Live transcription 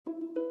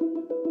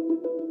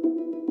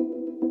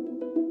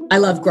I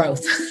love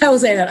growth. I will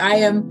say that I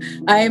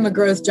am a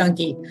growth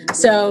junkie.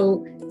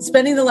 So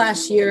spending the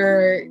last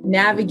year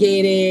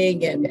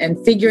navigating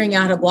and figuring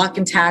out how to block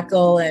and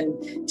tackle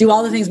and do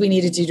all the things we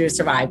needed to do to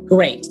survive.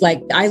 Great.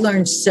 Like I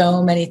learned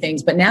so many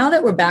things, but now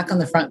that we're back on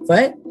the front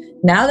foot,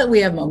 now that we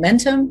have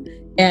momentum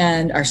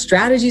and our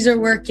strategies are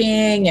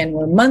working and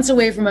we're months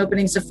away from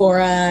opening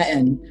Sephora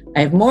and I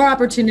have more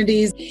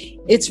opportunities,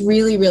 it's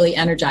really, really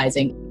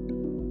energizing.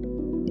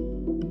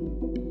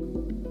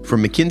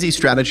 From McKinsey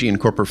Strategy and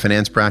Corporate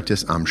Finance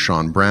Practice, I'm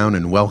Sean Brown,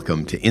 and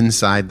welcome to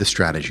Inside the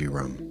Strategy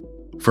Room.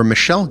 For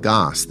Michelle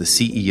Gass, the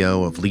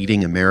CEO of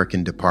leading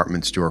American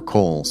department store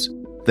Kohl's,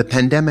 the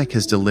pandemic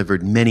has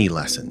delivered many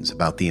lessons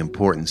about the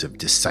importance of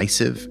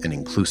decisive and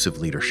inclusive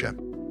leadership.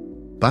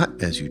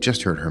 But, as you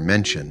just heard her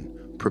mention,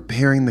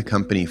 preparing the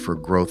company for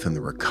growth and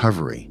the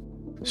recovery,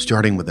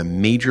 starting with a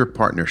major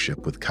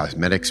partnership with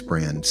cosmetics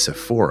brand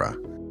Sephora,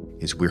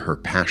 is where her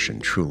passion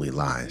truly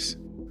lies.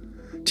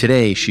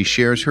 Today, she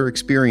shares her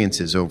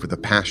experiences over the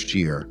past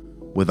year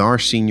with our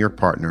senior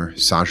partner,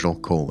 Gass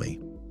Kohl,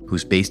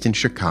 who's based in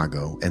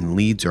Chicago and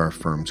leads our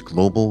firm's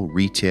global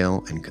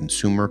retail and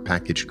consumer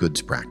packaged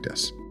goods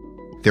practice.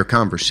 Their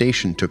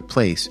conversation took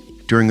place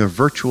during a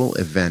virtual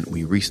event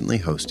we recently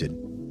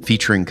hosted,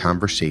 featuring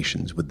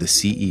conversations with the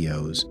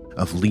CEOs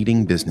of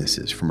leading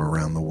businesses from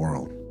around the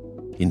world.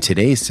 In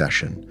today's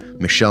session,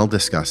 Michelle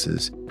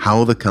discusses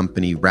how the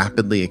company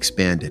rapidly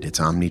expanded its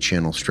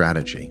omni-channel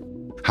strategy,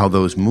 how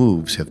those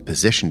moves have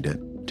positioned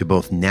it to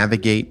both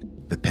navigate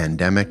the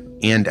pandemic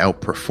and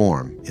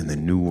outperform in the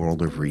new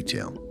world of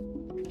retail.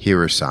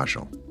 Here is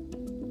Sajal.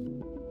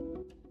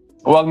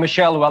 Well,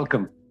 Michelle,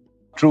 welcome.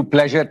 True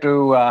pleasure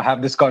to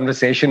have this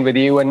conversation with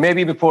you. And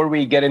maybe before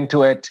we get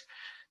into it,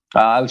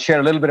 I'll share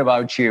a little bit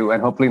about you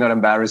and hopefully not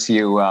embarrass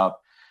you.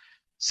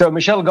 So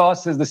Michelle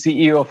Gass is the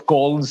CEO of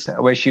Kohl's,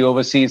 where she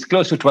oversees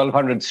close to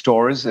 1,200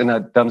 stores in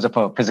terms of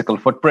her physical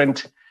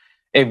footprint,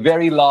 a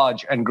very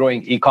large and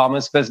growing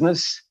e-commerce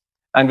business,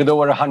 and with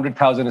over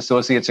 100,000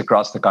 associates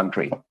across the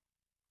country. A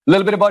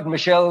little bit about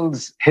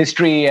Michelle's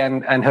history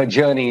and her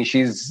journey.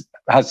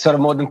 Has sort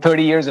of more than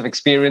 30 years of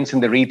experience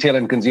in the retail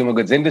and consumer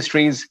goods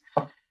industries.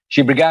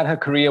 She began her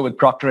career with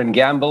Procter &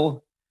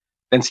 Gamble,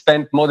 then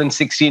spent more than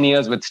 16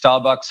 years with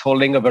Starbucks,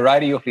 holding a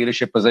variety of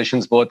leadership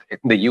positions both in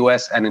the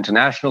US and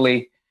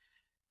internationally.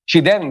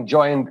 She then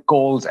joined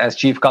Kohl's as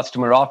Chief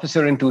Customer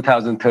Officer in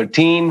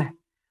 2013,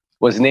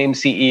 was named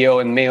CEO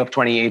in May of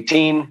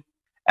 2018,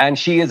 and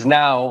she is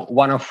now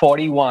one of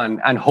 41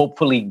 and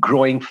hopefully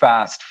growing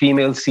fast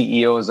female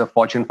CEOs of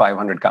Fortune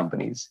 500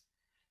 companies.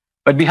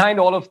 But behind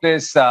all of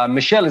this,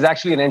 Michelle is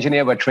actually an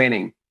engineer by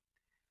training,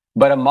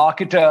 but a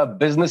marketer,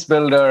 business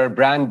builder,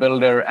 brand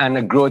builder, and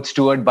a growth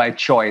steward by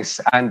choice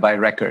and by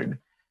record.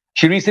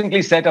 She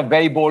recently set a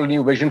very bold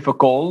new vision for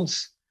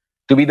Kohl's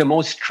to be the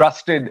most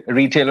trusted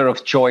retailer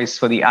of choice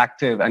for the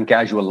active and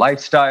casual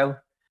lifestyle.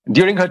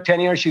 During her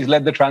tenure, she's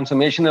led the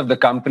transformation of the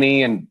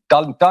company and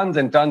tons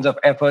and tons of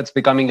efforts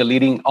becoming a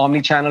leading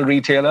omni-channel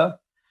retailer.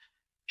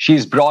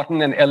 She's brought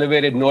in and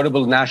elevated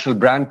notable national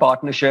brand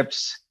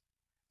partnerships,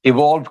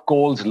 evolved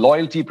Kohl's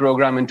loyalty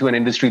program into an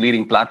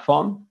industry-leading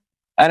platform.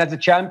 And as a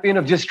champion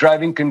of just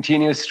driving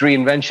continuous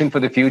reinvention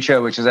for the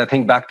future, which is, I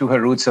think, back to her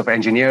roots of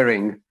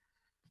engineering,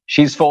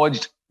 she's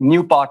forged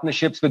new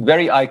partnerships with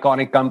very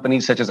iconic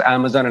companies such as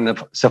Amazon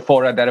and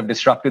Sephora that have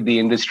disrupted the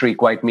industry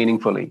quite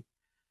meaningfully.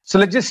 So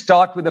let's just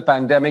start with the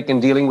pandemic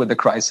and dealing with the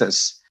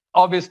crisis.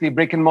 Obviously,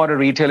 brick and mortar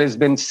retail has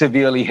been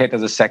severely hit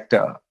as a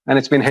sector, and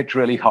it's been hit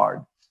really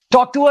hard.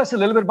 Talk to us a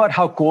little bit about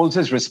how Kohl's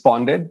has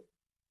responded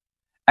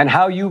and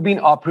how you've been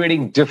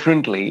operating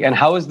differently, and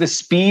how has the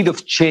speed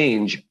of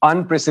change,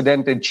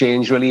 unprecedented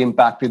change, really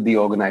impacted the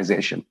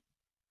organization?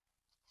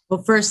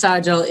 Well, first,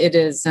 Sajal, it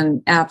is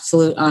an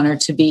absolute honor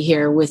to be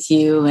here with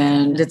you,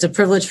 and it's a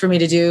privilege for me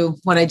to do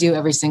what I do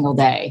every single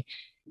day.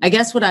 I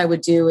guess what I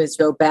would do is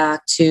go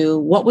back to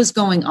what was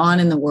going on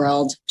in the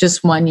world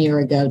just 1 year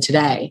ago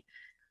today.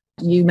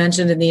 You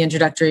mentioned in the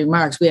introductory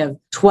remarks, we have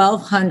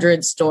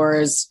 1,200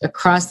 stores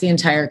across the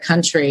entire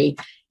country,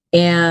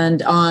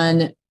 and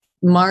on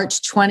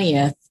March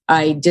 20th,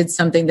 I did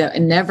something that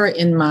never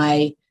in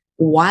my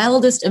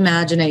wildest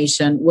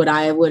imagination would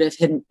have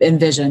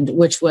envisioned,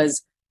 which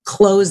was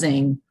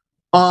closing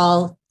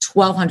all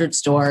 1,200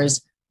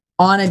 stores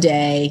on a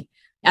day.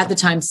 At the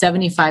time,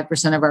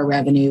 75% of our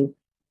revenue,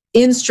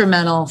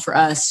 instrumental for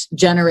us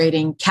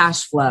generating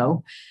cash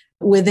flow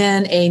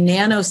within a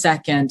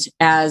nanosecond.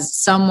 As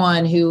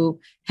someone who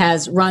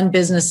has run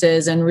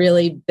businesses and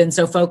really been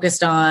so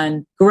focused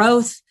on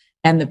growth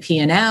and the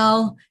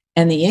P&L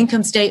and the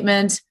income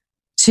statement,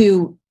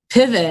 to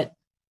pivot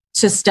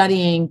to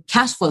studying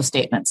cash flow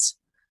statements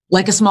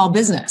like a small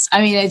business.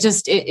 I mean,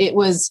 it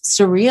was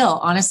surreal,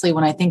 honestly,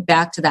 when I think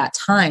back to that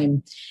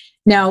time.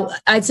 Now,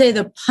 I'd say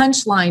the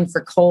punchline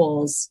for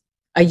Kohl's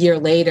a year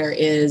later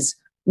is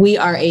we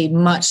are a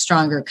much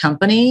stronger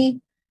company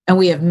and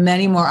we have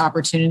many more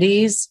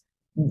opportunities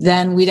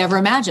than we'd ever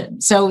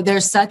imagined. So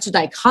there's such a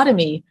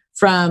dichotomy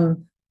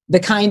from the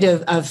kind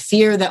of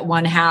fear that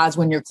one has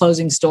when you're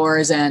closing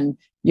stores and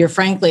you're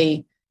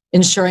frankly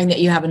ensuring that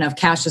you have enough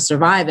cash to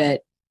survive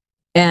it.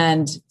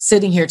 And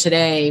sitting here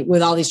today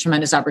with all these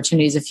tremendous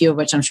opportunities, a few of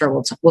which I'm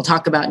sure we'll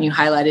talk about and you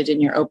highlighted in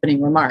your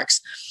opening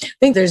remarks. I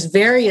think there's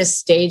various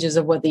stages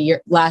of what the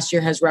last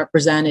year has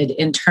represented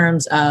in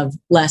terms of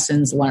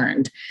lessons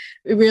learned.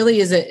 It really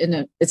is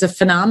it's a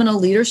phenomenal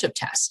leadership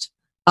test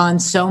on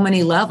so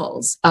many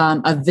levels,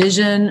 of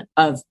vision,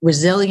 of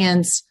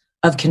resilience,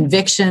 of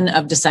conviction,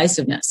 of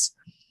decisiveness.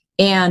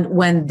 And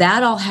when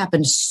that all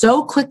happened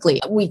so quickly,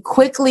 we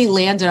quickly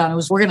landed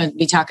on, we're going to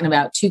be talking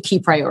about two key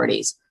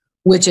priorities,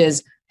 which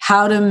is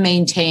how to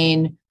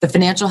maintain the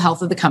financial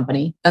health of the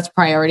company. That's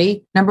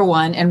priority number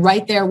one. And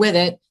right there with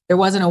it, there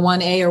wasn't a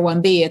 1A or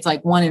 1B. It's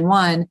like 1 and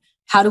 1.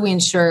 How do we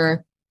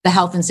ensure the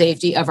health and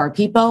safety of our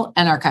people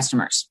and our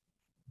customers?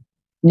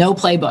 No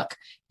playbook.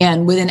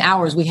 And within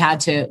hours, we had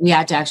to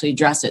actually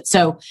address it.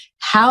 So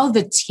how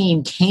the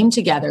team came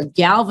together,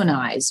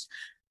 galvanized,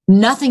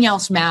 nothing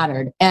else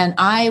mattered. And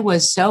I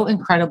was so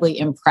incredibly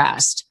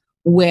impressed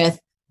with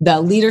the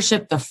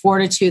leadership, the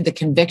fortitude, the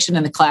conviction,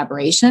 and the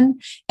collaboration.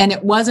 And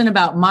it wasn't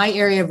about my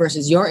area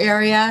versus your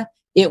area.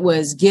 It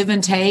was give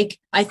and take.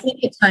 I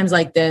think at times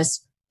like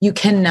this, you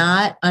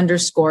cannot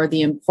underscore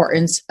the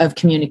importance of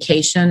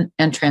communication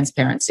and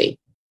transparency.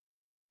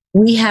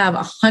 We have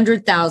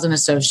 100,000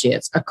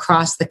 associates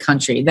across the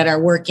country that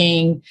are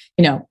working,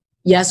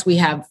 yes, we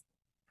have,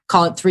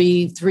 call it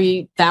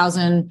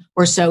 3,000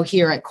 or so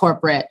here at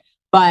corporate,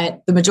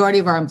 but the majority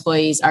of our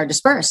employees are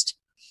dispersed.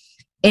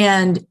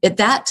 And at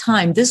that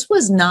time, this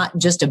was not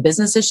just a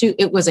business issue,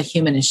 it was a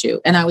human issue.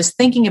 And I was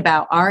thinking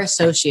about our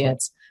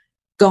associates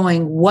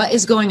going, what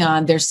is going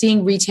on? They're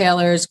seeing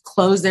retailers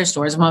close their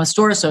stores. If I'm a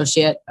store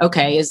associate,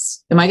 okay,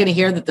 am I going to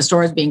hear that the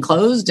store is being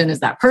closed? And is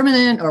that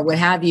permanent or what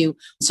have you?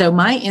 So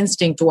my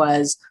instinct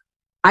was,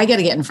 I got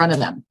to get in front of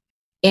them.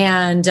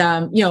 And,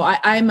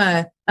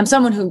 I'm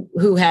someone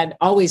who had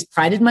always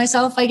prided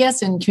myself, I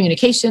guess, in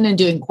communication and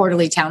doing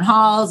quarterly town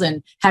halls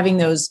and having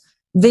those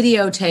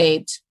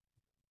videotaped.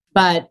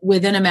 But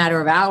within a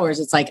matter of hours,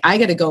 it's like, I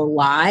got to go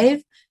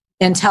live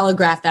and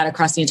telegraph that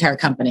across the entire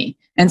company.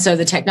 And so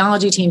the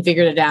technology team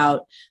figured it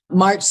out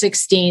March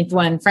 16th,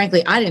 when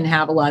frankly, I didn't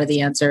have a lot of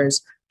the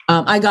answers.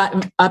 I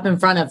got up in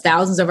front of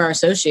thousands of our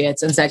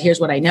associates and said,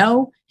 here's what I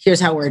know. Here's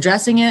how we're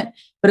addressing it.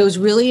 But it was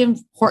really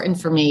important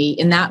for me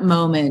in that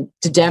moment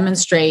to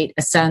demonstrate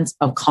a sense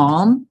of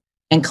calm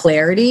and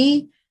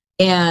clarity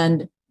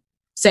and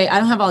say, I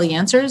don't have all the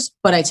answers,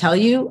 but I tell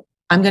you,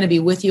 I'm going to be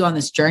with you on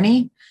this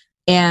journey.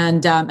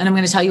 And I'm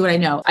going to tell you what I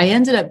know. I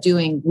ended up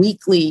doing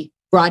weekly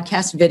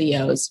broadcast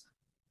videos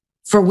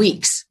for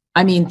weeks.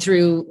 I mean,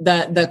 through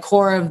the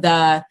core of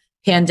the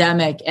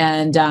pandemic.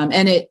 And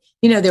it,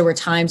 there were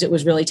times it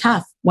was really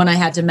tough when I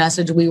had to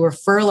message, we were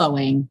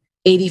furloughing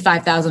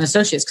 85,000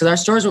 associates because our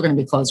stores were going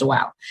to be closed a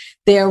while.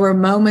 There were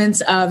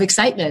moments of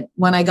excitement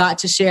when I got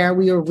to share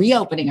we were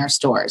reopening our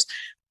stores.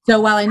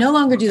 So while I no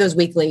longer do those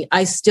weekly,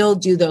 I still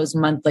do those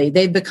monthly.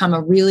 They've become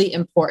a really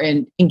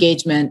important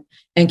engagement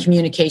and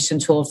communication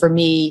tool for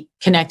me,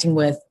 connecting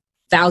with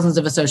thousands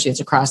of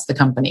associates across the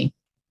company.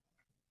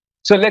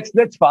 So let's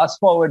fast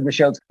forward,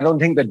 Michelle. I don't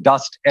think the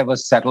dust ever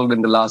settled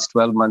in the last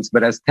 12 months,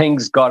 but as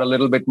things got a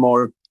little bit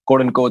more,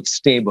 quote unquote,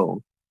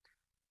 stable,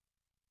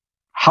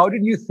 how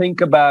did you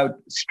think about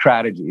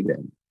strategy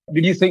then?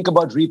 Did you think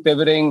about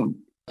repivoting?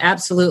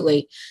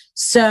 Absolutely.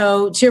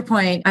 So to your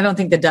point, I don't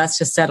think the dust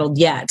has settled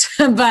yet,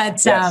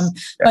 but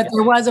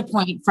there was a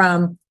point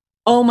from,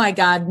 oh my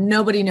God,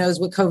 nobody knows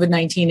what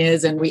COVID-19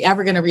 is, and we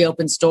ever going to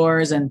reopen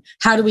stores, and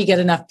how do we get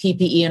enough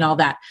PPE and all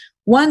that?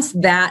 Once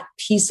that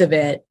piece of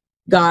it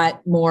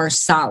got more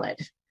solid,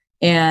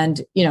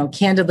 and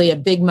candidly, a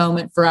big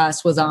moment for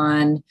us was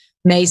on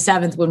May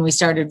 7th when we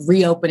started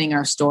reopening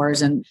our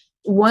stores. And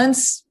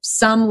once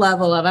some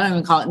level of, I don't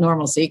even call it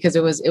normalcy because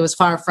it was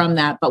far from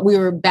that, but we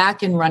were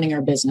back in running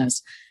our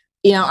business.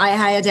 I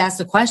had to ask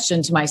the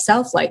question to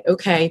myself, like,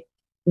 okay,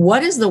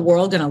 what is the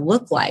world going to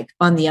look like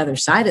on the other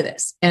side of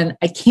this? And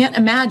I can't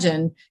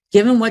imagine,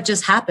 given what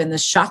just happened, the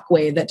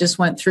shockwave that just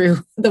went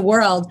through the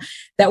world,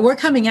 that we're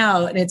coming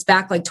out and it's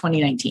back like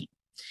 2019.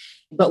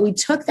 But we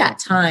took that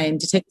time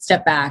to take a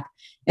step back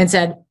and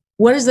said,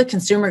 what is the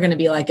consumer going to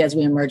be like as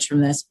we emerge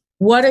from this?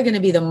 What are going to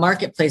be the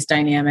marketplace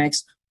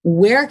dynamics?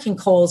 Where can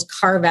Kohl's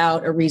carve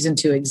out a reason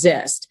to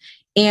exist?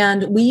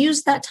 And we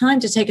used that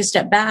time to take a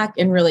step back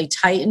and really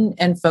tighten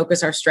and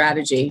focus our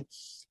strategy.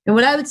 And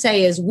what I would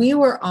say is we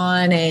were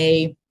on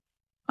a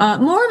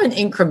more of an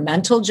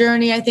incremental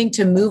journey, I think,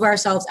 to move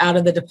ourselves out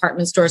of the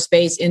department store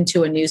space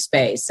into a new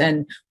space.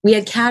 And we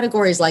had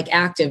categories like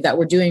active that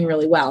were doing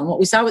really well. And what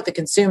we saw with the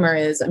consumer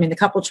is, the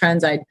couple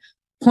trends I'd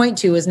point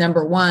to is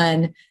number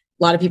one,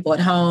 a lot of people at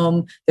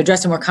home, they're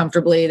dressing more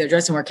comfortably, they're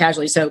dressing more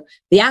casually. So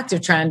the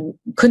active trend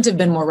couldn't have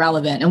been more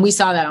relevant. And we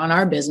saw that on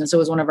our business. It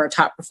was one of our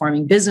top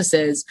performing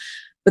businesses.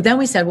 But then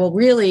we said, well,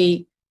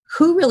 really,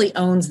 who really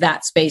owns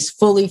that space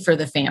fully for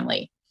the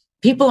family?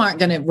 People aren't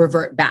going to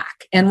revert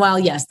back. And while,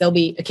 yes, there'll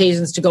be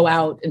occasions to go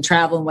out and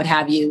travel and what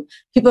have you,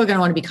 people are going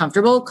to want to be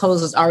comfortable.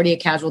 Kohl's is already a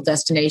casual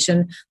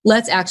destination.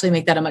 Let's actually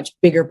make that a much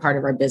bigger part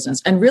of our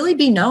business and really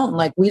be known.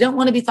 Like, we don't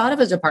want to be thought of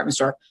as a department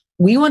store.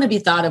 We want to be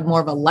thought of more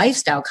of a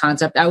lifestyle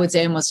concept. I would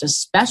say almost a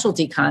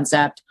specialty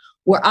concept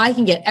where I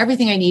can get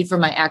everything I need for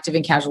my active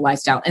and casual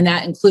lifestyle. And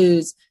that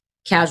includes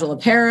casual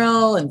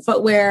apparel and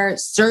footwear,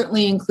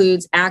 certainly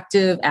includes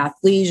active,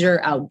 athleisure,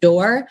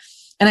 outdoor.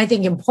 And I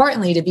think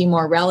importantly, to be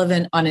more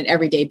relevant on an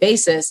everyday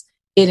basis,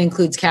 it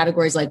includes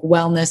categories like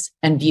wellness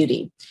and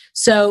beauty.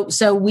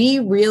 So we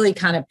really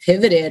kind of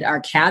pivoted our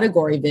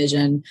category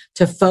vision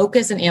to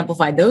focus and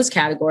amplify those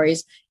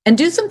categories and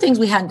do some things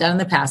we hadn't done in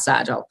the past,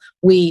 Sajal.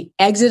 We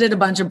exited a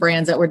bunch of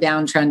brands that were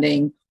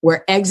downtrending.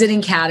 We're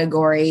exiting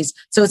categories.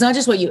 So it's not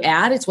just what you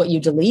add, it's what you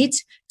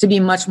delete to be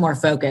much more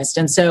focused.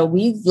 And so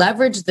we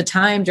leveraged the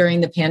time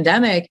during the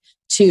pandemic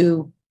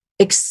to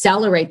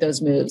accelerate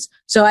those moves.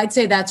 So I'd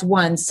say that's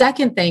one.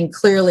 Second thing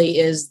clearly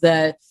is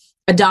the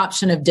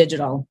adoption of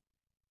digital.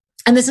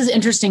 And this is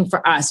interesting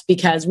for us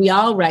because we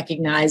all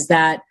recognize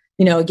that,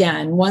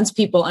 again, once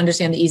people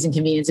understand the ease and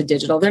convenience of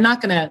digital, they're not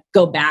going to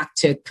go back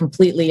to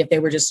completely if they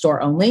were just store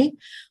only,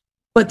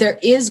 but there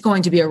is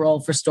going to be a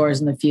role for stores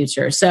in the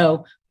future.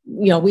 So,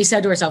 we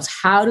said to ourselves,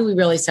 how do we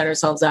really set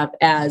ourselves up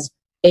as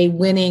a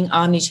winning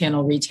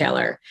omnichannel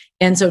retailer?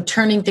 And so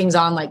turning things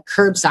on like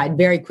curbside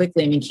very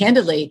quickly. I mean,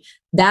 candidly,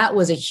 that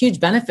was a huge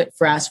benefit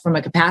for us from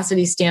a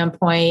capacity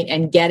standpoint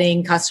and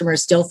getting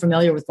customers still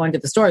familiar with going to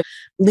the store,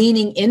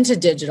 leaning into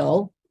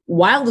digital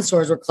while the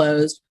stores were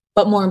closed.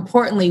 But more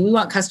importantly, we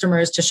want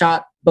customers to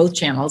shop both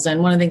channels.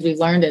 And one of the things we've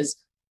learned is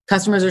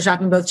customers are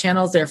shopping both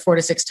channels. They're 4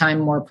 to 6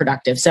 times more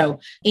productive. So,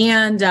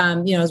 and,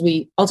 as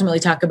we ultimately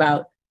talk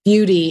about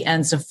beauty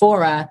and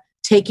Sephora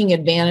taking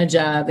advantage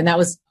of, and that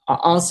was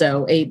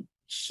also a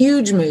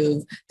huge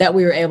move that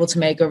we were able to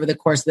make over the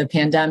course of the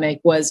pandemic,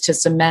 was to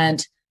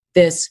cement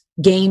this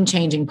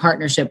game-changing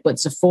partnership with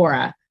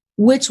Sephora,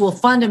 which will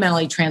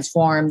fundamentally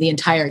transform the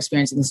entire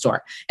experience in the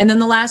store. And then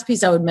the last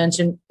piece I would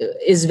mention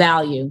is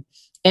value.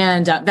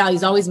 And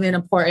value's always been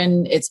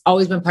important. It's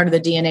always been part of the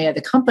DNA of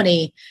the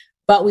company.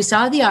 But we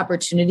saw the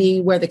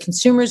opportunity where the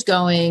consumer's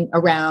going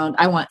around,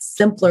 I want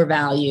simpler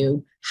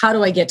value. How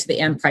do I get to the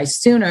end price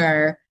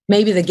sooner?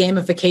 Maybe the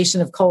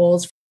gamification of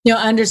Kohl's.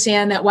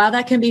 Understand that while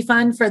that can be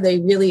fun for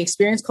the really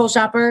experienced Kohl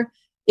shopper,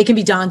 it can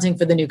be daunting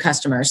for the new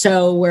customer.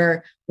 So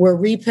we're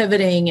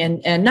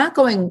repivoting and not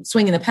going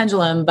swinging the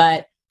pendulum,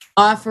 but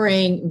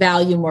offering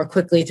value more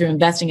quickly through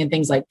investing in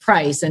things like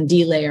price and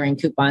delayering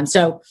coupons.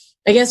 So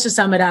I guess to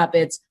sum it up,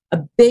 it's a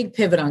big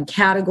pivot on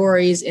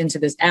categories into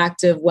this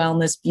active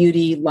wellness,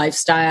 beauty,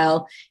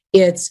 lifestyle.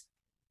 It's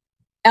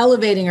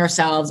elevating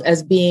ourselves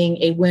as being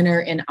a winner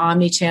in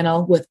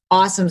omnichannel with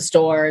awesome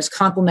stores,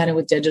 complemented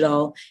with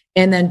digital,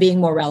 and then being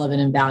more relevant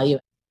in value.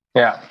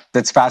 Yeah,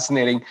 that's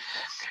fascinating.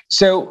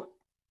 So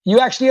you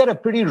actually had a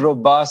pretty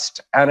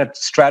robust and a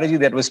strategy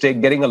that was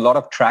getting a lot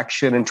of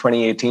traction in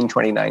 2018,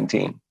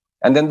 2019.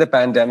 And then the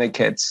pandemic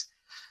hits.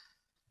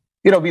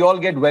 We all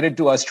get wedded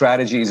to our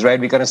strategies, right?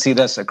 We kind of see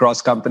this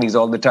across companies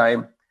all the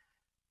time.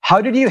 How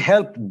did you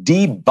help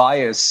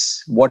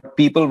de-bias what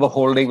people were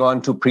holding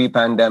on to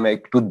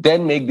pre-pandemic to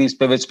then make these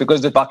pivots?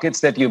 Because the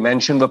buckets that you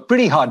mentioned were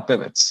pretty hard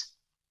pivots.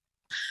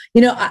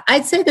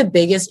 I'd say the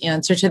biggest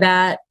answer to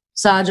that,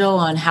 Sajal,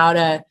 on how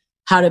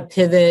to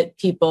pivot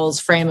people's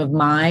frame of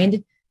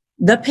mind,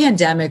 the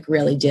pandemic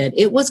really did.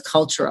 It was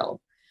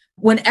cultural.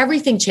 When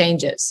everything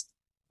changes,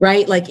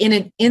 right? Like in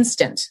an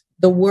instant,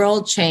 the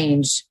world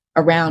changed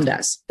around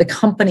us. The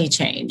company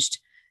changed.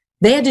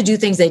 They had to do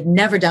things they'd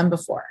never done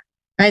before.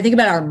 Right? Think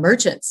about our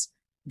merchants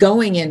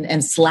going in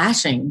and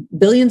slashing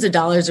billions of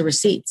dollars of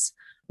receipts,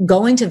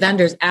 going to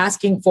vendors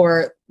asking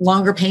for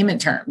longer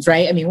payment terms,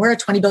 right? I mean, we're a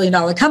 $20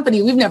 billion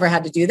company. We've never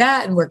had to do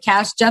that. And we're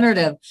cash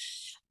generative.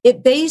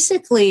 It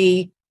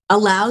basically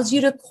allows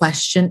you to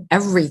question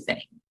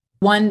everything.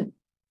 One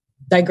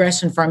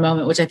digression for a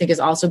moment, which I think has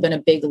also been a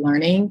big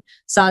learning,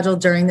 Sajal,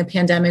 during the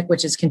pandemic,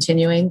 which is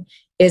continuing,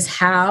 is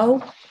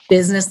how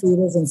business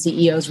leaders and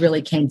CEOs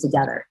really came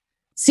together.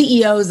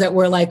 CEOs that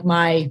were like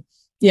my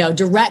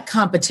direct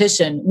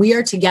competition, we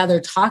are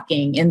together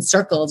talking in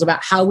circles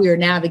about how we are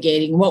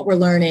navigating, what we're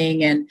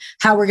learning, and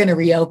how we're going to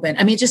reopen.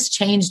 I mean, it just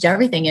changed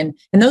everything. And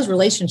those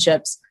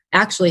relationships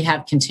actually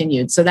have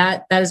continued. So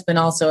that has been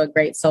also a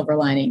great silver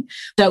lining.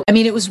 So, I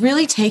mean, it was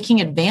really taking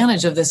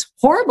advantage of this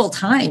horrible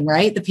time,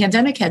 right? The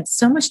pandemic had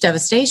so much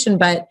devastation,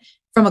 but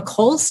from a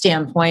Kohl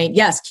standpoint,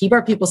 yes, keep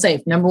our people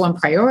safe, number one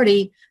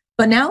priority.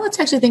 But now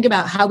let's actually think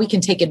about how we can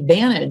take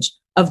advantage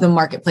of the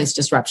marketplace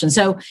disruption.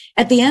 So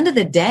at the end of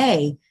the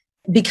day,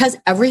 because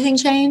everything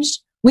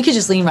changed, we could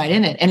just lean right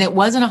in it. And it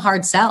wasn't a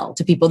hard sell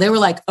to people. They were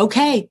like,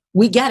 okay,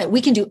 we get it.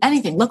 We can do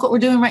anything. Look what we're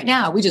doing right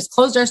now. We just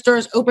closed our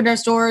stores, opened our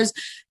stores,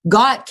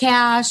 got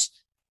cash.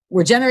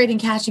 We're generating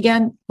cash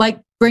again. Like,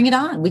 bring it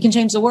on. We can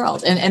change the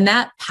world. And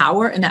that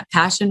power and that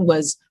passion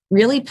was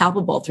really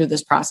palpable through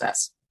this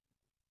process.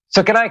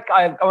 So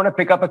I want to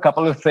pick up a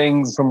couple of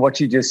things from what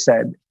you just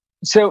said.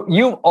 So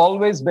you've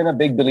always been a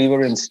big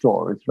believer in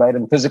stores, right?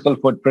 And physical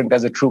footprint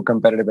as a true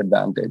competitive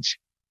advantage.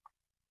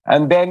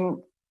 And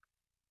then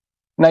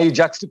now you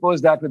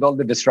juxtapose that with all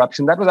the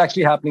disruption that was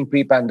actually happening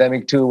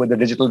pre-pandemic too, with the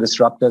digital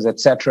disruptors,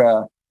 et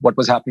cetera, what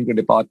was happening to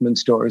department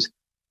stores.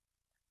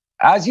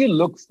 As you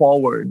look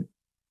forward,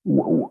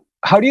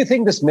 How do you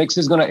think this mix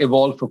is going to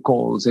evolve for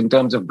Kohl's in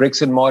terms of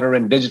bricks and mortar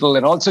and digital?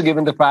 And also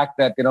given the fact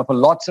that, for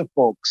lots of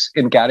folks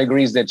in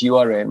categories that you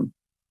are in,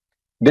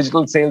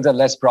 digital sales are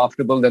less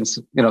profitable than,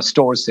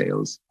 store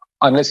sales,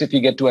 unless if you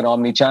get to an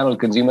omni-channel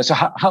consumer. So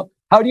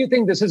how do you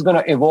think this is going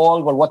to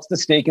evolve, or what's the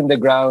stake in the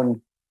ground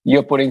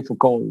you're putting for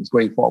Kohl's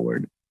going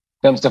forward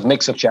in terms of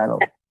mix of channel?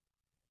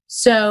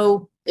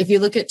 So if you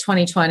look at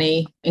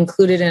 2020,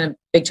 included in a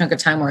big chunk of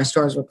time where our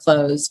stores were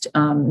closed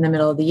in the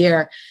middle of the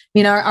year,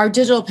 our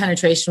digital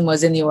penetration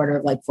was in the order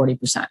of like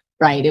 40%,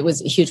 right? It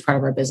was a huge part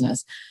of our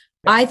business.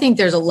 I think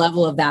there's a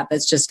level of that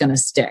that's just going to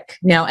stick.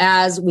 Now,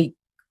 as we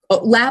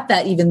lap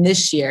that even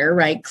this year,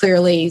 right?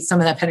 Clearly, some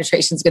of that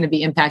penetration is going to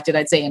be impacted,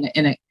 I'd say,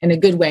 in a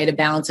good way to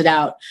balance it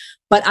out.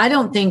 But I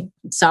don't think,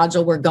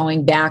 Sajal, we're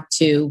going back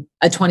to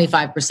a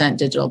 25%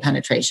 digital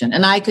penetration.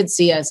 And I could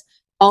see us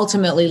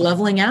ultimately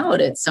leveling out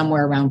at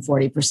somewhere around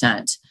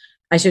 40%.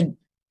 I should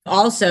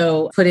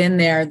also put in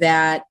there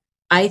that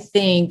I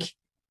think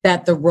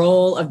that the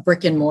role of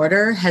brick and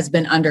mortar has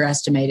been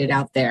underestimated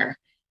out there.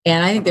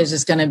 And I think there's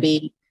just going to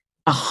be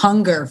a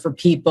hunger for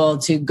people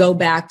to go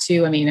back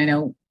to, I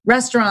know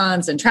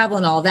restaurants and travel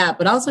and all that,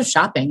 but also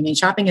shopping.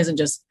 Shopping isn't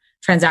just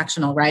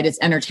transactional, right? It's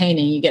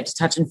entertaining. You get to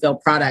touch and feel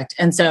product.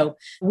 And so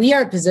we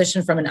are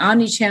positioned from an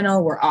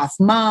omni-channel. We're off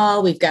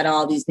mall. We've got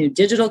all these new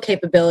digital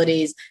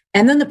capabilities.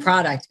 And then the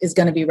product is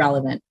going to be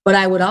relevant. But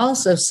I would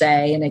also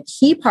say, and a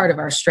key part of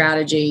our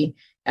strategy,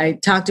 I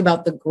talked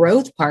about the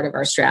growth part of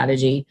our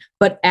strategy,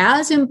 but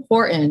as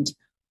important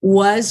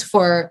was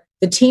for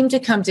the team to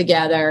come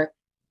together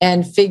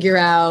and figure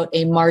out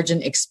a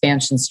margin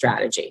expansion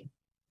strategy.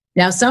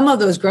 Now, some of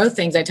those growth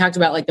things I talked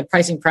about, like the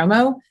pricing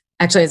promo,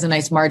 actually has a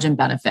nice margin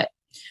benefit.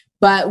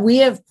 But we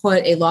have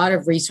put a lot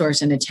of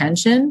resource and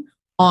attention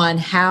on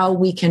how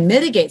we can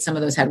mitigate some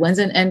of those headwinds.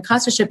 And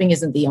cost of shipping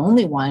isn't the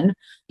only one.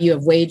 You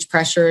have wage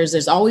pressures.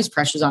 There's always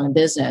pressures on a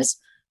business.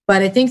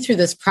 But I think through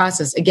this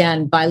process,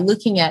 again, by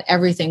looking at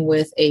everything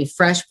with a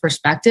fresh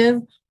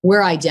perspective,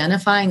 we're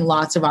identifying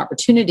lots of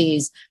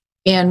opportunities.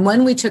 And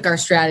when we took our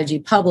strategy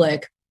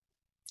public,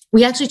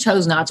 we actually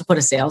chose not to put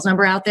a sales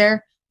number out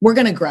there. We're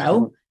going to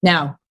grow.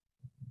 Now,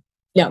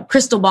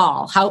 crystal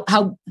ball,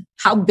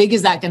 how big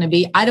is that going to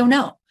be? I don't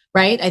know,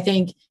 right? I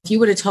think if you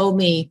would have told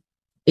me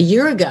a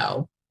year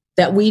ago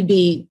that we'd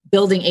be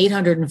building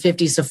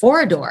 850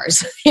 Sephora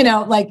doors,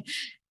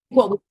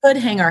 what we could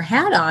hang our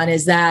hat on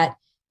is that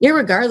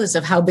irregardless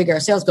of how big our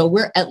sales go,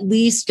 we're at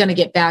least going to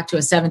get back to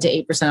a 7 to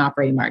 8%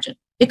 operating margin.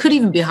 It could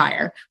even be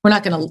higher. We're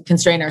not going to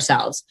constrain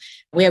ourselves.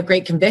 We have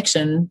great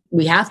conviction.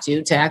 We have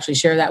to actually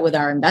share that with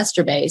our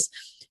investor base.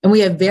 And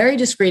we have very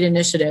discrete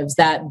initiatives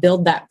that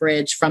build that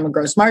bridge from a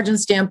gross margin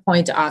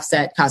standpoint to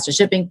offset cost of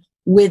shipping.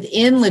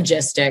 Within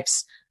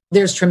logistics,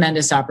 there's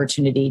tremendous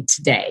opportunity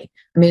today.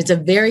 It's a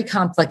very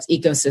complex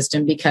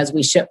ecosystem because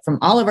we ship from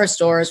all of our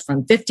stores,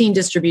 from 15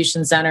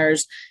 distribution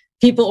centers.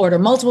 People order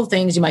multiple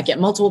things. You might get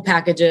multiple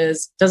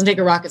packages. Doesn't take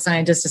a rocket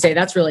scientist to say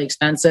that's really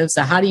expensive.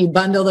 So how do you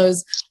bundle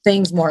those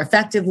things more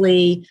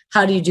effectively?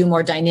 How do you do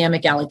more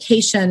dynamic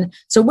allocation?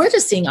 So we're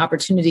just seeing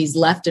opportunities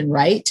left and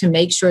right to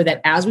make sure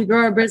that as we grow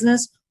our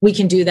business, we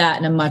can do that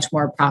in a much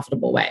more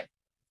profitable way.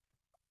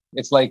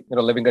 It's like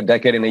living a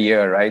decade in a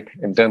year, right?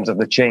 In terms of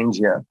the change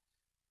here.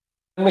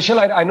 Michelle,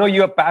 I know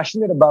you are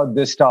passionate about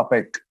this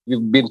topic.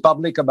 You've been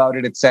public about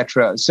it,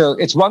 etc. So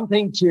it's one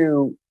thing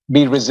to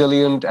be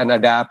resilient and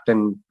adapt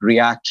and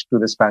react to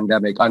this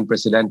pandemic,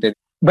 unprecedented.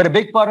 But a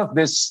big part of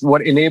this,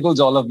 what enables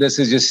all of this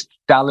is just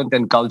talent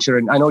and culture.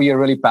 And I know you're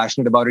really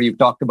passionate about it. You've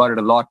talked about it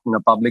a lot,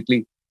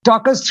 publicly.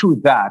 Talk us through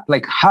that.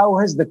 Like, how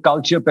has the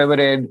culture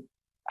pivoted?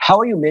 How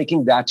are you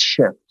making that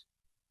shift?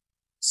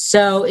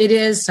 So it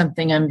is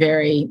something I'm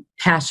very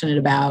passionate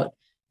about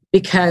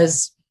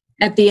because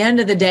at the end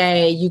of the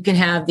day, you can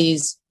have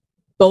these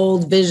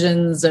bold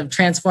visions of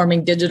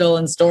transforming digital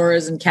and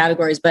stores and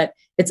categories, but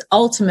it's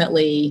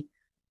ultimately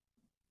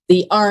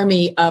the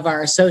army of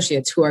our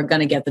associates who are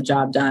going to get the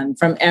job done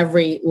from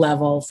every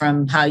level,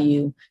 from how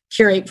you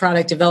curate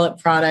product,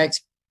 develop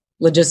product,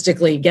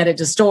 logistically get it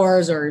to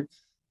stores or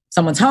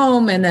someone's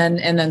home, and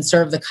then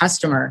serve the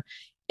customer.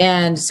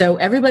 And so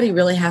everybody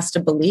really has to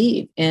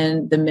believe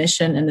in the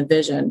mission and the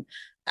vision.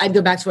 I'd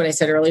go back to what I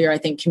said earlier. I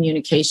think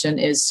communication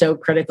is so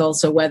critical.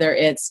 So whether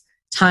it's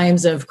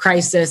times of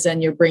crisis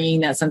and you're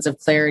bringing that sense of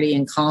clarity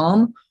and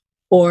calm,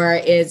 or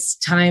it's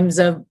times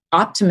of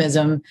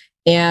optimism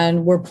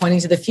and we're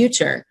pointing to the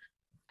future.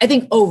 I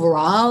think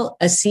overall,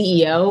 a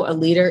CEO, a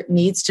leader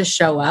needs to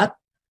show up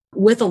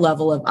with a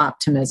level of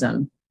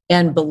optimism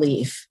and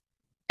belief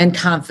and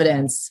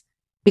confidence.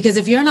 Because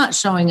if you're not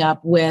showing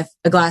up with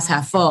a glass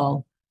half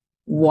full,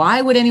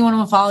 why would anyone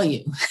want to follow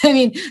you?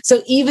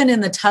 So even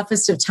in the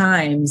toughest of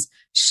times,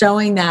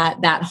 showing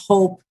that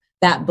hope,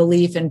 that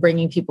belief, and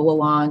bringing people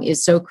along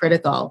is so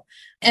critical.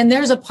 And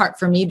there's a part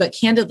for me, but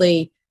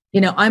candidly,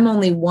 I'm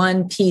only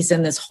one piece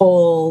in this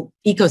whole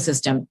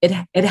ecosystem.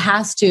 It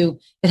has to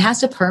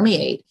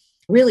permeate.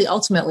 Really,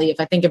 ultimately, if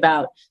I think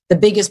about the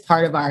biggest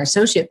part of our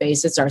associate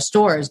base, it's our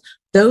stores.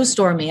 Those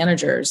store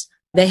managers,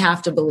 they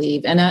have to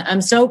believe. And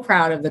I'm so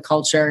proud of the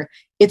culture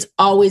It's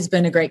always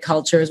been a great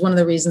culture. It's one of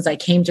the reasons I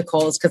came to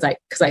Kohl's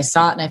because I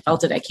saw it and I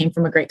felt it. I came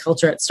from a great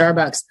culture at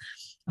Starbucks.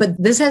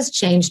 But this has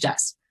changed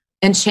us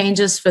and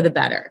changed us for the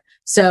better.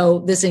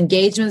 So this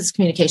engagement, this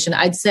communication,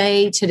 I'd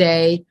say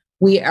today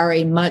we are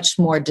a much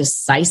more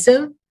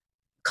decisive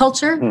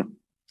culture. And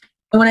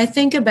when I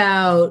think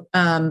about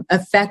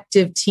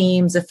effective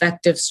teams,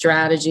 effective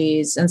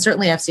strategies, and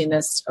certainly I've seen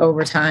this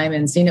over time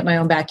and seen it in my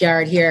own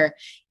backyard here,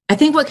 I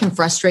think what can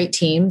frustrate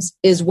teams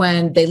is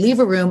when they leave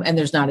a room and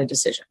there's not a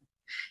decision.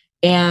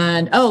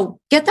 And,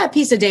 get that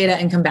piece of data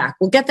and come back.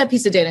 We'll get that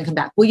piece of data and come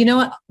back. Well, you know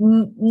what?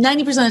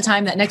 90% of the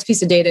time, that next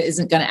piece of data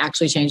isn't going to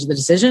actually change the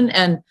decision.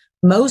 And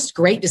most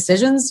great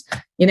decisions,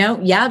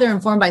 they're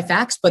informed by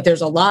facts, but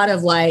there's a lot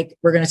of like,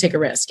 we're going to take a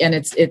risk. And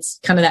it's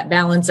kind of that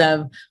balance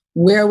of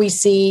where we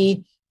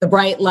see the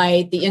bright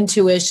light, the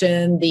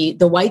intuition, the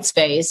white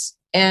space.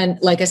 And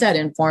like I said,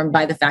 informed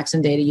by the facts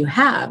and data you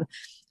have.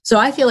 So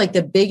I feel like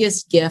the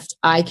biggest gift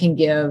I can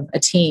give a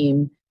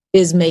team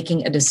is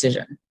making a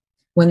decision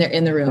when they're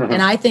in the room.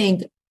 And I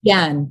think,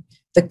 again,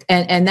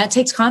 and that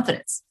takes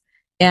confidence.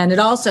 And it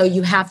also,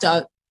 you have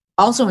to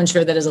also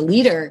ensure that as a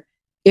leader,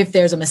 if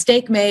there's a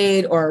mistake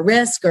made or a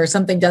risk or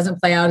something doesn't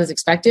play out as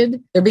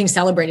expected, they're being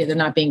celebrated, they're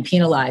not being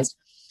penalized.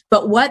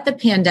 But what the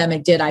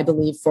pandemic did, I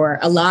believe, for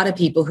a lot of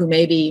people who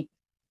maybe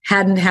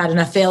hadn't had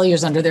enough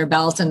failures under their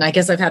belt, and I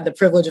guess I've had the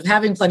privilege of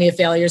having plenty of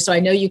failures, so I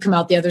know you come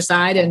out the other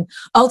side, and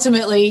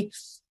ultimately,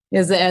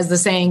 as the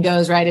saying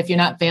goes, right, if you're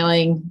not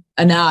failing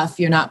enough,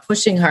 you're not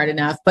pushing hard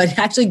enough, but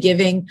actually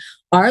giving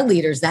our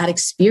leaders that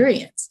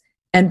experience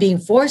and being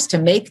forced to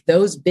make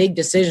those big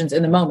decisions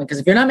in the moment. Because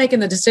if you're not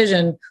making the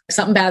decision,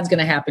 something bad's going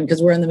to happen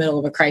because we're in the middle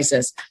of a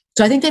crisis.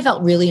 So I think they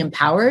felt really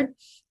empowered.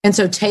 And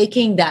so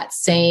taking that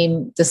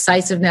same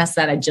decisiveness,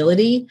 that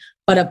agility,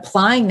 but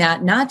applying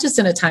that not just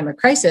in a time of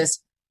crisis,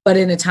 but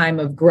in a time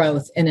of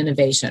growth and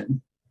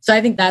innovation. So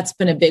I think that's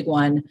been a big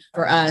one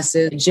for us,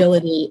 is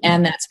agility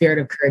and that spirit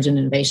of courage and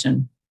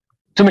innovation.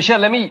 So Michelle,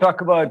 let me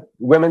talk about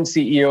women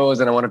CEOs,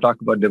 and I want to talk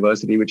about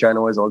diversity, which I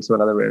know is also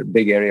another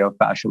big area of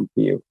passion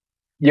for you.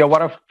 You're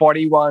one of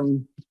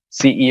 41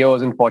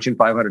 CEOs in Fortune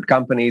 500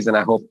 companies, and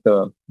I hope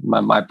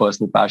my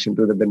personal passion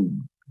too, that the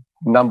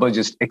number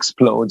just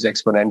explodes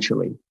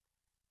exponentially.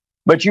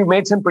 But you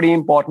made some pretty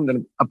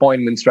important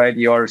appointments, right?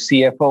 Your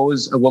CFO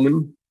is a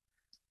woman,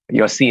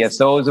 your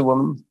CSO is a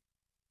woman.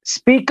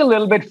 Speak a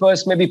little bit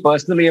first, maybe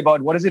personally,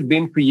 about what has it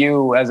been for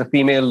you as a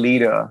female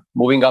leader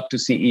moving up to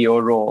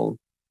CEO role?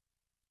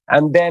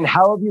 And then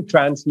how have you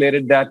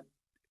translated that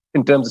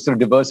in terms of sort of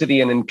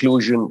diversity and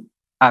inclusion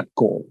at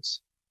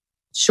Kohl's?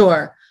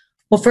 Sure.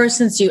 Well, first,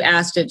 since you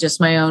asked it, just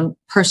my own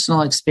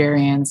personal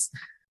experience.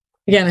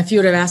 Again, if you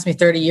would have asked me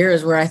 30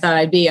 years where I thought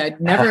I'd be, I'd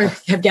never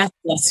have guessed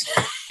this,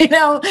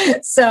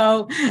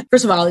 So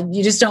first of all,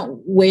 you just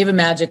don't wave a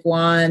magic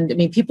wand. I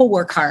mean, people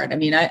work hard. I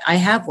mean, I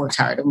have worked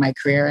hard in my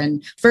career.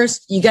 And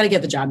first, you got to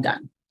get the job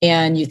done.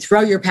 And you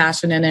throw your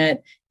passion in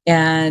it.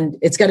 And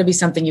it's got to be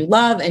something you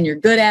love and you're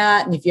good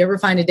at. And if you ever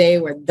find a day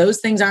where those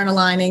things aren't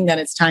aligning, then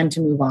it's time to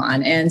move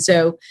on. And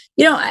so,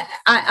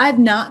 I've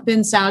not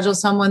been, Sajal,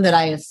 someone that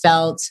I have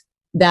felt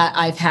that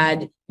I've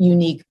had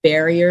unique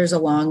barriers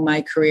along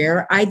my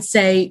career. I'd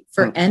say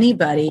for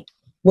anybody,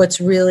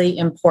 what's really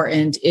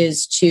important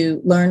is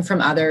to learn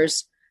from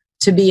others,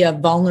 to be a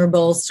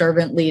vulnerable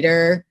servant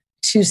leader,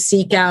 to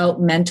seek out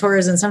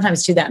mentors. And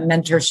sometimes too, that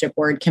mentorship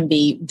word can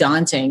be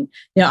daunting.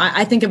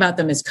 I think about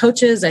them as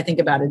coaches. I think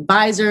about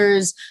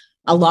advisors.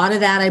 A lot of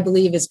that, I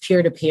believe, is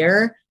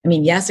peer-to-peer. I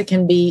mean, yes, it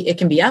can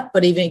be up,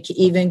 but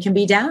even can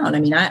be down. I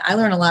mean, I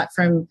learn a lot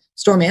from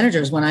store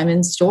managers when I'm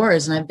in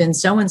stores, and I've been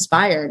so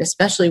inspired,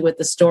 especially with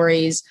the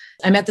stories.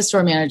 I met the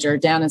store manager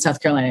down in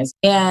South Carolina,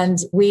 and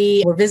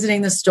we were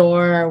visiting the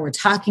store. We're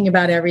talking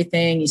about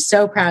everything. He's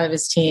so proud of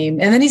his team.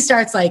 And then he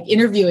starts like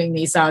interviewing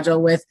me,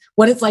 Sajal, with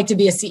what it's like to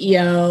be a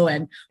CEO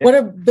and what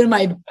have been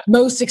my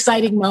most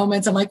exciting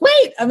moments. I'm like,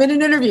 wait, I'm in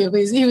an interview.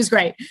 He was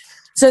great.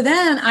 So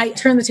then I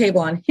turned the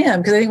table on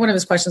him because I think one of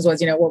his questions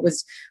was, what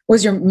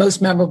was your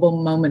most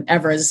memorable moment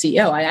ever as a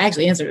CEO? I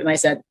actually answered it and I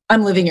said,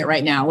 I'm living it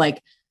right now.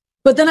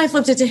 But then I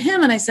flipped it to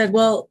him and I said,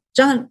 well,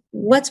 John,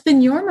 what's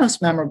been your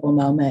most memorable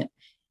moment?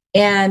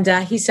 And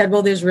he said,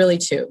 well, there's really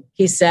two.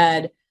 He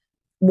said,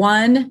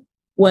 one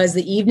was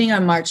the evening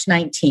on March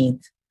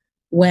 19th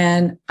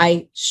when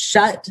I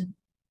shut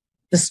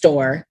the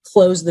store,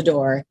 closed the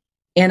door,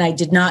 and I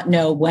did not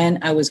know when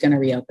I was going to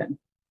reopen.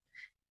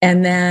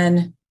 And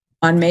then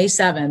on May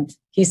 7th,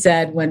 he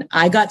said, when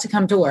I got to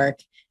come to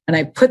work and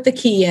I put the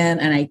key in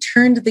and I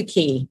turned the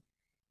key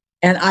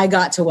and I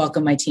got to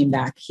welcome my team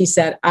back, he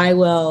said, I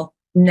will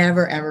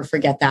never, ever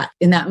forget that.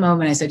 In that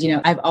moment, I said,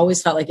 I've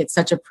always felt like it's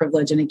such a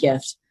privilege and a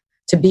gift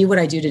to be what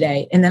I do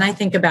today. And then I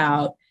think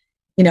about,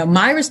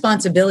 my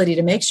responsibility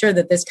to make sure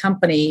that this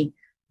company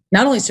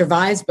not only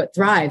survives, but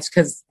thrives,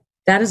 because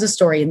that is a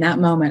story in that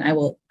moment I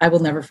will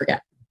never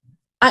forget.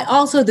 I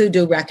also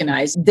do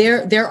recognize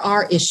there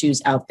are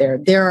issues out there.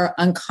 There are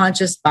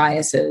unconscious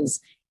biases.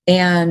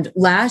 And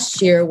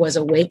last year was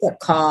a wake-up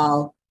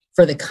call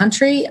for the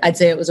country. I'd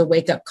say it was a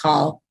wake-up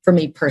call for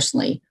me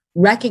personally,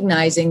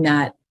 recognizing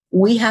that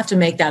we have to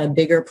make that a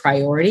bigger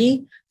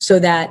priority so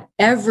that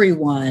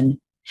everyone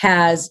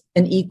has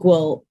an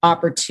equal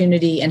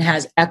opportunity and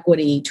has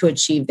equity to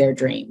achieve their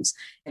dreams.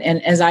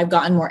 And as I've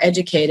gotten more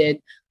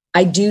educated,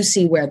 I do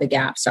see where the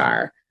gaps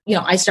are.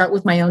 I start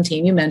with my own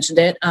team. You mentioned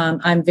it.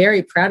 I'm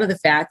very proud of the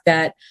fact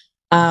that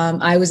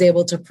I was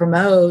able to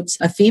promote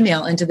a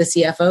female into the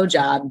CFO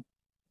job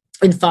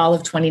in fall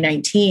of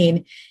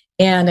 2019.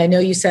 And I know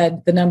you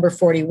said the number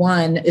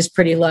 41 is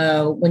pretty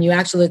low. When you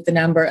actually look at the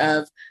number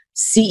of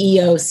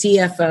CEO,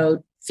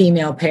 CFO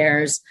female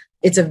pairs,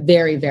 it's a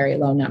very, very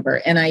low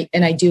number. And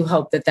I do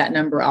hope that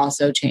number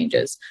also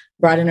changes.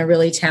 Brought in a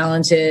really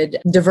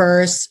talented,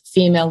 diverse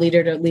female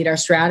leader to lead our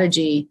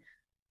strategy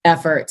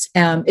efforts.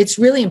 It's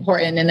really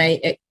important. And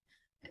it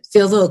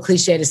feels a little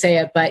cliche to say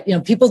it, but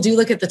people do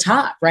look at the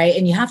top, right?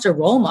 And you have to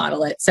role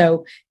model it.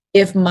 So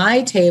if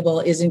my table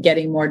isn't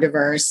getting more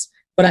diverse,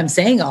 but I'm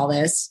saying all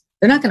this,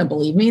 they're not going to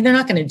believe me. They're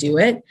not going to do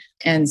it.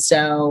 And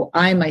so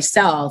I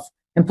myself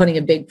am putting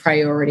a big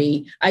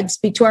priority. I'd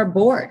speak to our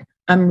board.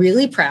 I'm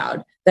really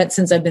proud that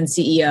since I've been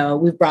CEO,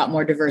 we've brought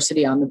more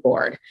diversity on the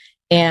board.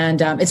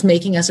 And it's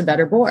making us a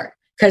better board,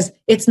 because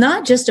it's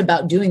not just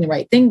about doing the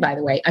right thing, by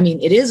the way. I mean,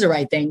 it is the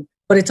right thing,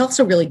 but it's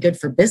also really good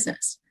for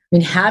business. I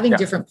mean, having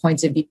different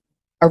points of view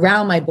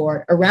around my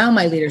board, around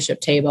my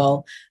leadership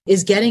table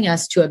is getting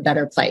us to a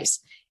better place.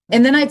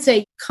 And then I'd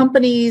say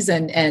companies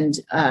and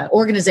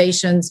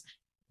organizations,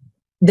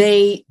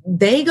 they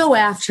go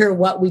after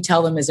what we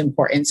tell them is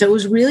important. So it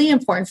was really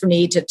important for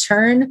me to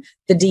turn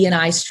the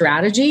D&I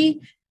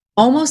strategy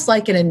almost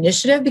like an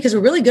initiative, because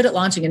we're really good at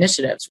launching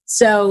initiatives.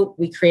 So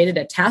we created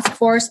a task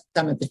force.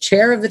 I'm at the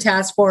chair of the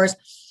task force.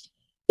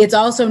 It's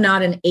also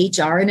not an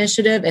HR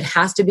initiative. It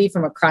has to be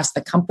from across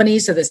the company.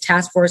 So this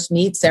task force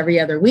meets every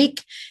other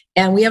week,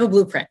 and we have a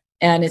blueprint,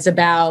 and it's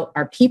about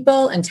our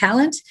people and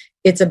talent.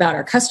 It's about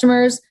our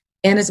customers,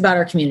 and it's about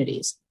our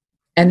communities.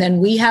 And then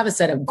we have a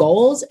set of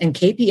goals and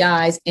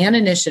KPIs and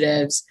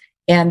initiatives,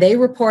 and they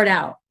report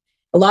out.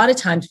 A lot of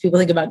times people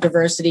think about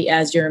diversity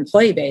as your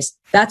employee base.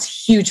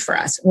 That's huge for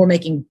us. We're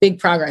making big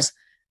progress,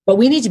 but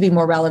we need to be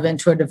more relevant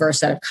to a diverse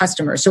set of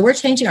customers. So we're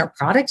changing our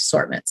product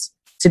assortments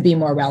to be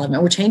more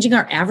relevant. We're changing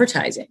our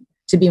advertising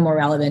to be more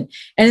relevant.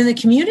 And in the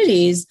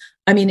communities,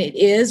 I mean,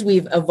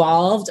 we've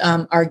evolved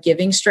our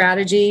giving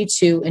strategy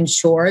to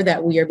ensure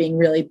that we are being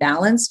really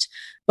balanced.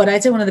 But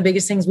I'd say one of the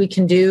biggest things we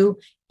can do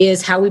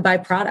is how we buy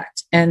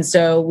product. And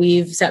so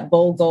we've set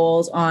bold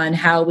goals on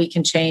how we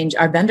can change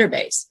our vendor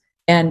base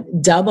and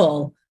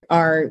double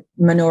our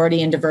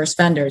minority and diverse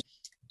vendors.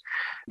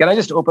 Can I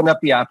just open up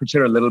the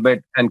aperture a little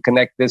bit and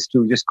connect this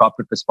to just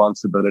corporate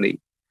responsibility?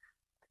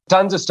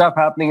 Tons of stuff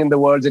happening in the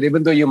world that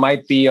even though you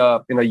might be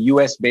a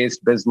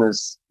US-based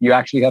business, you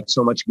actually have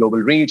so much global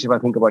reach. If I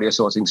think about your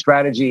sourcing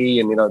strategy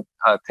and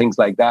things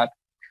like that,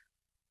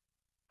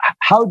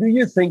 how do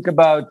you think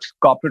about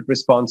corporate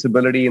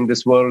responsibility in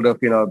this world of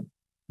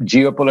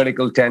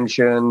geopolitical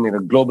tension,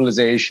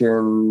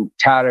 globalization,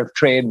 tariff,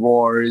 trade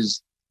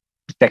wars,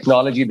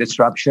 technology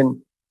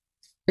disruption?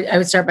 I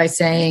would start by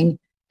saying,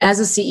 as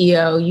a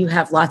CEO, you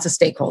have lots of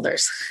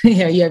stakeholders.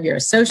 You have your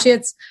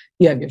associates,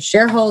 you have your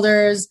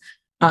shareholders,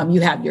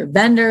 you have your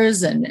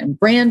vendors and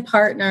brand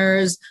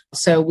partners.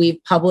 So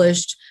we've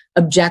published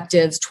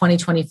objectives,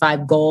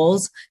 2025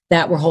 goals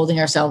that we're holding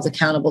ourselves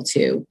accountable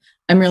to.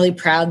 I'm really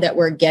proud that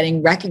we're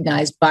getting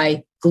recognized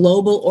by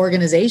global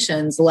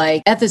organizations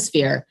like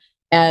Ethisphere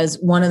as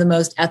one of the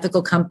most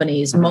ethical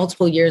companies,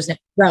 multiple years in a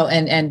row,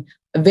 and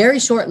a very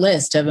short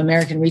list of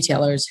American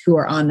retailers who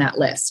are on that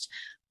list.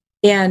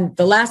 And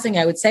the last thing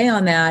I would say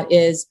on that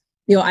is,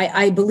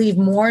 I believe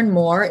more and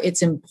more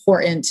it's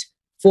important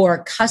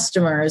for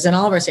customers and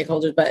all of our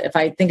stakeholders, but if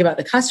I think about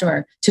the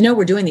customer, to know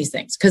we're doing these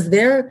things, because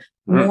they're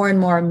more and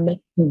more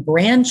making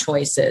brand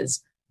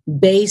choices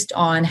based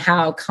on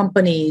how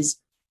companies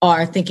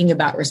are thinking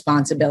about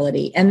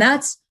responsibility. And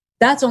that's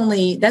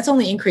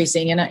only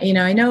increasing. And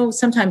I know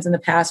sometimes in the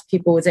past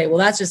people would say, well,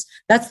 that's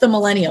the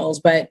millennials,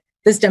 but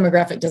this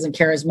demographic doesn't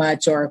care as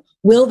much, or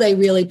will they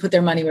really put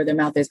their money where their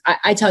mouth is?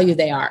 I tell you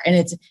they are. And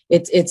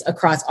it's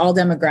across all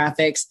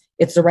demographics.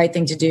 It's the right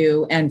thing to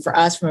do. And for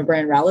us, from a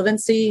brand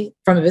relevancy,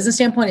 from a business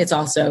standpoint, it's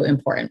also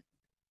important.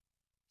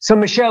 So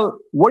Michelle,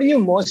 what do you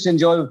most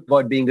enjoy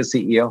about being a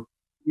CEO?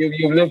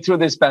 You've lived through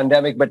this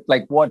pandemic, but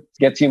what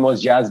gets you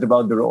most jazzed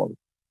about the role?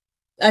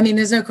 I mean,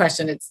 there's no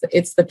question.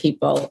 It's the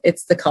people,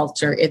 it's the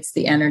culture, it's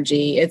the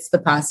energy, it's the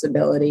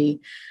possibility.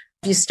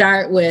 If you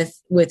start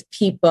with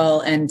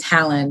people and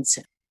talent,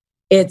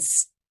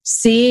 it's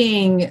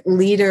seeing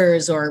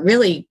leaders or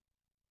really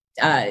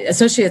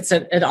associates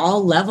at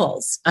all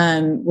levels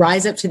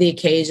rise up to the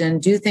occasion,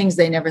 do things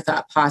they never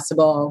thought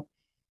possible.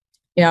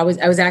 I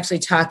was actually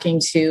talking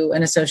to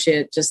an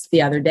associate just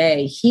the other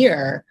day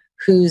here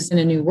who's in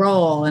a new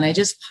role, and I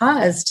just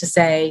paused to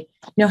say,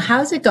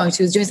 how's it going?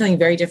 She was doing something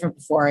very different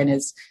before and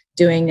is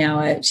doing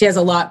now. She has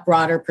a lot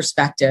broader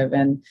perspective,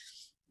 and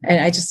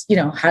I just,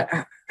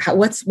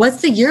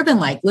 what's the year been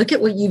like? Look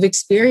at what you've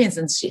experienced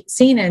and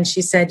seen. And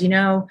she said,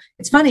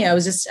 it's funny. I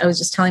was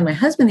just telling my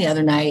husband the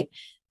other night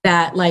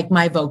that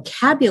my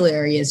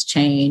vocabulary has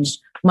changed,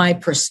 my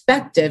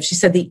perspective, she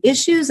said, the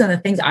issues and the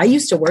things I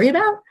used to worry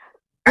about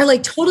are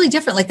like totally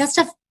different. Like that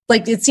stuff,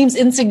 like it seems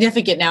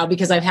insignificant now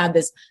because I've had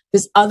this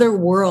other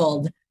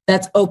world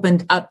that's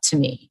opened up to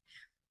me.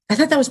 I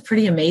thought that was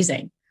pretty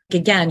amazing.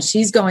 Again,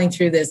 she's going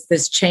through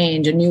this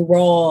change, a new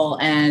role,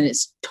 and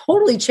it's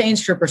totally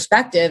changed her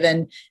perspective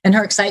and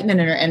her excitement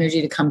and her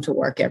energy to come to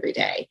work every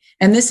day.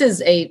 And this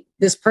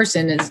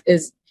person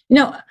is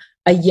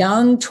a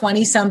young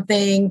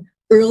 20-something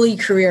early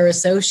career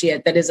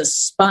associate that is a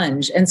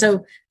sponge. And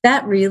so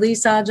that really,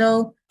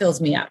 Sajal, fills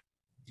me up.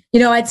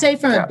 I'd say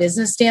from a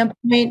business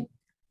standpoint,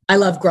 I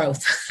love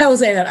growth. I will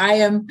say that I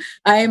am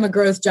a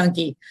growth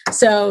junkie.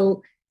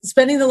 So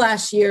spending the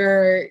last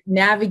year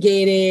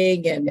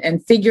navigating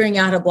and figuring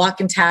out how to block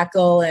and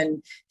tackle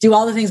and do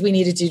all the things we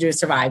needed to do to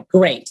survive.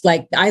 Great.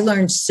 Like I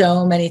learned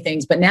so many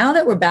things, but now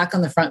that we're back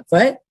on the front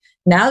foot,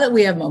 now that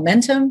we have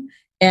momentum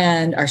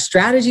and our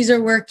strategies are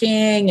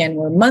working and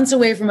we're months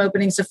away from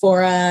opening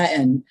Sephora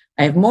and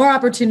I have more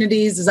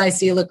opportunities as I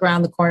look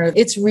around the corner,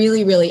 it's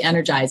really, really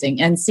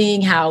energizing. And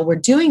seeing how we're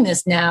doing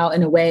this now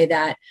in a way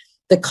that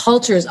the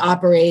culture is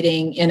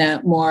operating in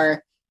a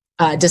more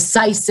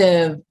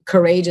decisive,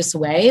 courageous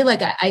way.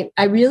 Like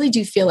I really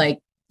do feel like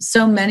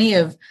so many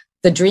of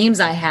the dreams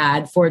I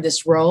had for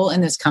this role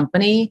in this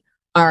company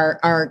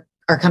are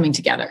coming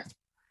together.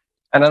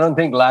 And I don't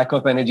think lack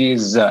of energy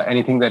is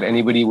anything that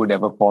anybody would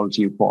ever fault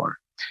you for.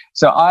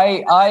 So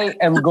I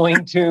am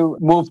going to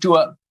move to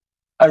a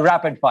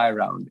rapid fire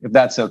round, if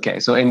that's okay.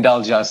 So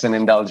indulge us and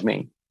indulge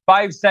me.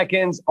 5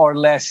 seconds or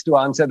less to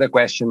answer the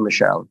question,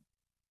 Michelle.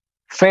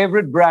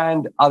 Favorite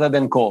brand other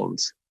than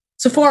Kohl's?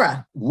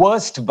 Sephora.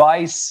 Worst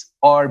vice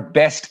or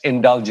best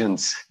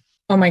indulgence?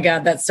 Oh my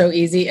God, that's so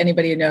easy.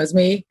 Anybody who knows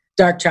me,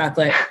 dark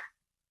chocolate.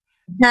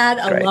 Had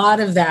a lot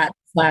of that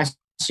last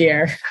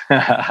year.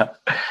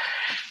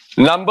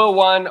 Number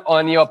 1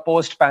 on your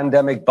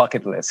post-pandemic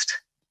bucket list?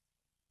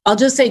 I'll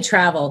just say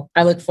travel.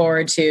 I look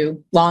forward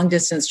to long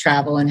distance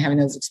travel and having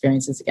those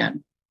experiences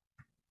again.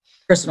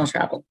 Personal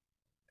travel.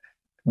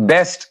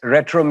 Best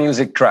retro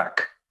music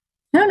track?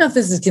 I don't know if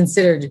this is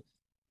considered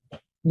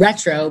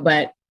retro,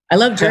 but I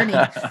love Journey.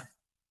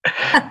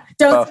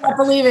 Don't Stop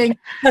believing.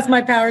 That's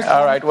my power song.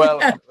 All right. Well,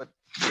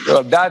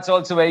 that's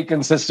also very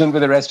consistent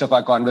with the rest of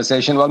our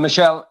conversation. Well,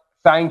 Michelle,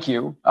 thank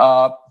you.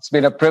 It's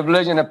been a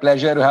privilege and a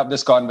pleasure to have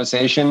this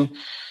conversation.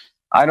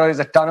 I know there's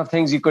a ton of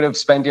things you could have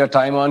spent your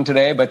time on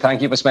today, but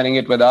thank you for spending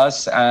it with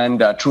us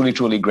and truly,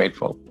 truly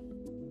grateful.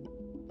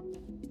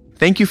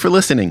 Thank you for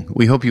listening.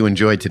 We hope you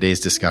enjoyed today's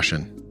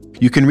discussion.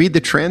 You can read the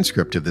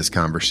transcript of this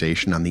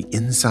conversation on the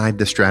Inside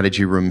the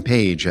Strategy Room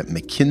page at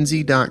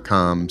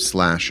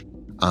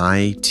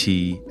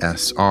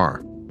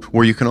mckinsey.com/ITSR,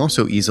 where you can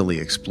also easily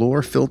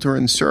explore, filter,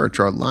 and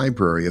search our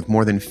library of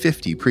more than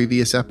 50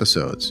 previous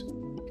episodes.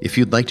 If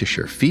you'd like to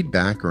share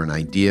feedback or an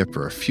idea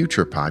for a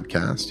future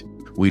podcast,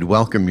 we'd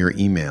welcome your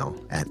email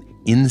at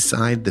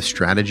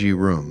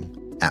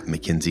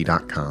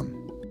insidethestrategyroom@mckinsey.com.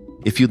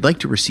 If you'd like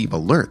to receive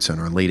alerts on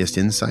our latest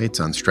insights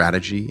on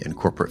strategy and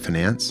corporate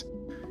finance,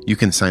 you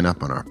can sign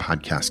up on our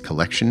podcast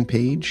collection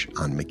page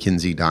on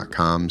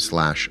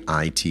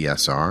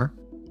mckinsey.com/ITSR,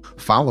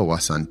 follow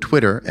us on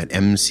Twitter at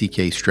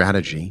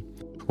MCKStrategy,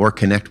 or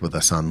connect with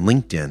us on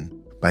LinkedIn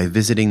by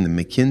visiting the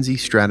McKinsey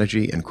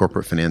Strategy and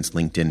Corporate Finance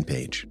LinkedIn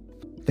page.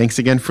 Thanks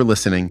again for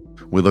listening.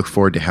 We look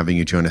forward to having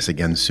you join us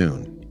again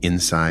soon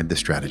inside the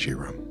Strategy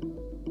Room.